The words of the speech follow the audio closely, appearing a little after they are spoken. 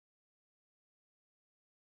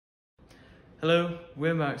Hello,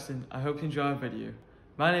 we're Maxton. I hope you enjoy our video.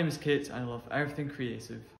 My name is Kit and I love everything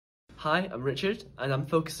creative. Hi, I'm Richard and I'm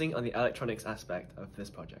focusing on the electronics aspect of this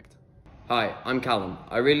project. Hi, I'm Callum.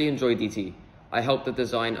 I really enjoy EDT. I helped the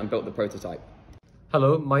design and built the prototype.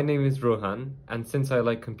 Hello, my name is Rohan, and since I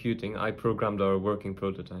like computing, I programmed our working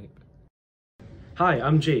prototype. Hi,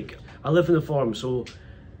 I'm Jake. I live in the farm, so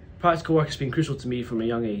practical work has been crucial to me from a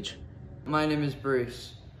young age. My name is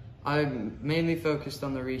Bruce. I'm mainly focused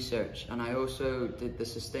on the research and I also did the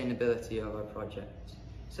sustainability of our project.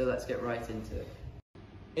 So let's get right into it.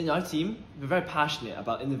 In our team, we're very passionate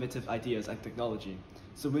about innovative ideas and technology.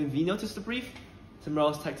 So when we noticed the brief,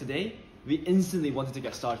 Tomorrow's Tech Today, we instantly wanted to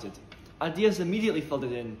get started. Ideas immediately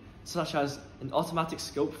flooded in, such as an automatic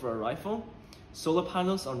scope for a rifle, solar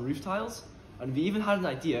panels on roof tiles, and we even had an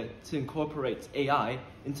idea to incorporate AI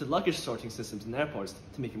into luggage sorting systems in airports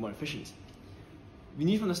to make it more efficient. We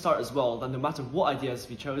knew from the start as well that no matter what ideas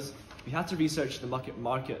we chose, we had to research the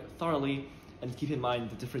market thoroughly and keep in mind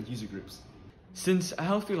the different user groups. Since a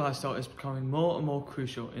healthy lifestyle is becoming more and more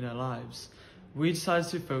crucial in our lives, we decided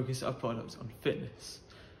to focus our product on fitness.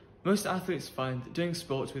 Most athletes find that doing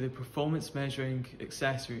sports with a performance measuring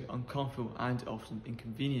accessory uncomfortable and often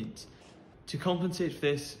inconvenient. To compensate for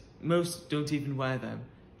this, most don't even wear them,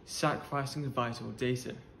 sacrificing the vital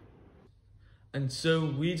data. And so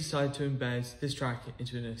we decided to embed this tracker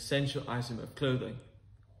into an essential item of clothing,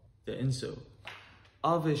 the InSOUL.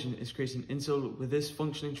 Our vision is creating an InSOUL with this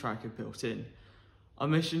functioning tracker built in. Our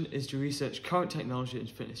mission is to research current technology in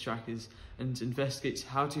fitness trackers and investigate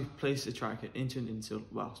how to place a tracker into an InSOUL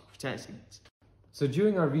whilst protecting it. So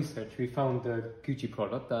during our research, we found the Gucci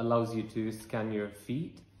product that allows you to scan your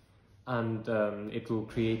feet, and it will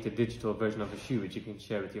create a digital version of a shoe which you can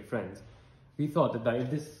share with your friends. We thought that if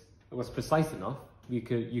this was precise enough, you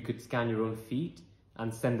could scan your own feet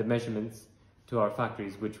and send the measurements to our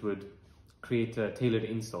factories, which would create a tailored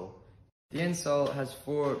insole. The insole has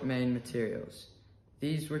 4 main materials.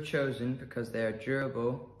 These were chosen because they are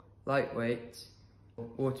durable, lightweight,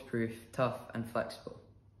 waterproof, tough and flexible.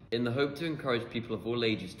 In the hope to encourage people of all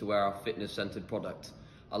ages to wear our fitness-centered product,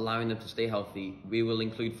 allowing them to stay healthy, we will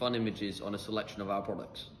include fun images on a selection of our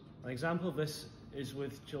products. An example of this is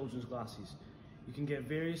with children's glasses. You can get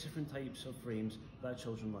various different types of frames that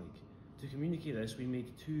children like. To communicate this, we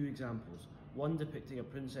made 2 examples, one depicting a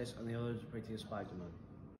princess and the other depicting a Spider-Man.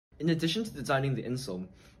 In addition to designing the insole,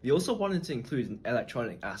 we also wanted to include an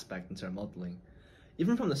electronic aspect into our modelling.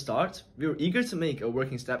 Even from the start, we were eager to make a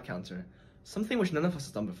working step counter, something which none of us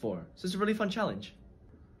has done before, so it's a really fun challenge.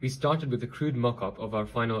 We started with a crude mock-up of our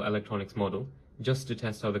final electronics model, just to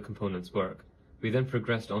test how the components work. We then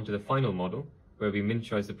progressed onto the final model, where we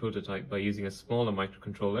miniaturized the prototype by using a smaller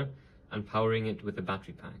microcontroller and powering it with a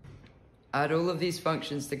battery pack. Add all of these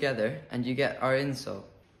functions together and you get our insole.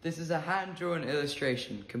 This is a hand-drawn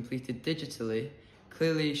illustration completed digitally,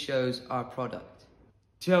 clearly shows our product.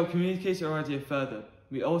 To help communicate our idea further,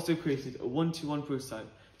 we also created a one-to-one prototype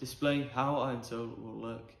displaying how our InSOUL will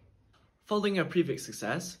look. Following our previous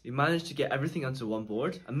success, we managed to get everything onto one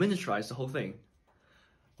board and miniaturize the whole thing.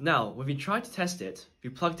 Now, when we tried to test it, we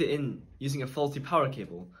plugged it in using a faulty power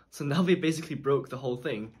cable, so now we basically broke the whole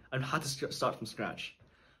thing and had to start from scratch.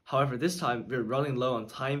 However, this time we were running low on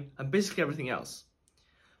time and basically everything else.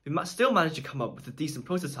 We still managed to come up with a decent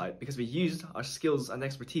prototype because we used our skills and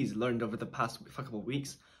expertise learned over the past couple of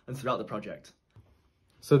weeks and throughout the project.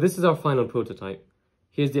 So this is our final prototype.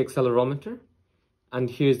 Here's the accelerometer, and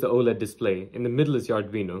here's the OLED display. In the middle is your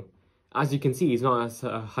Arduino. As you can see, it's not as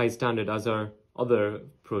high standard as our other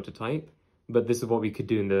prototype, but this is what we could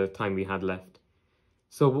do in the time we had left.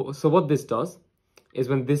 So what this does is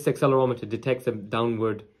when this accelerometer detects a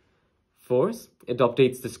downward force, it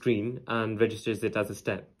updates the screen and registers it as a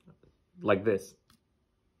step, like this.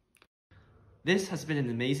 This has been an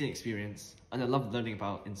amazing experience, and I loved learning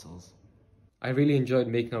about insoles. I really enjoyed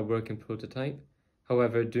making our working prototype.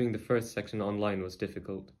 However, doing the first section online was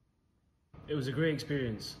difficult. It was a great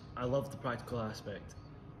experience. I loved the practical aspect.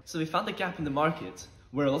 So we found a gap in the market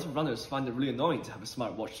where a lot of runners find it really annoying to have a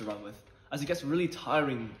smartwatch to run with, as it gets really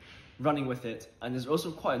tiring running with it, and is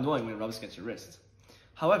also quite annoying when it rubs against your wrist.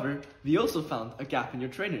 However, we also found a gap in your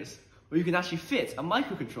trainers, where you can actually fit a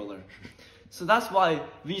microcontroller. So that's why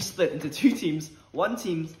we split into 2 teams, one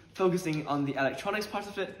team focusing on the electronics part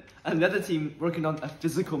of it, and another team working on a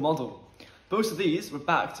physical model. Both of these were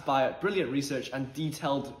backed by brilliant research and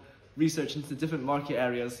detailed research into different market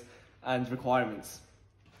areas and requirements.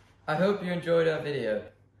 I hope you enjoyed our video.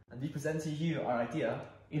 And we present to you our idea,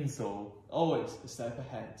 InSOUL, always a step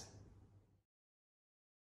ahead.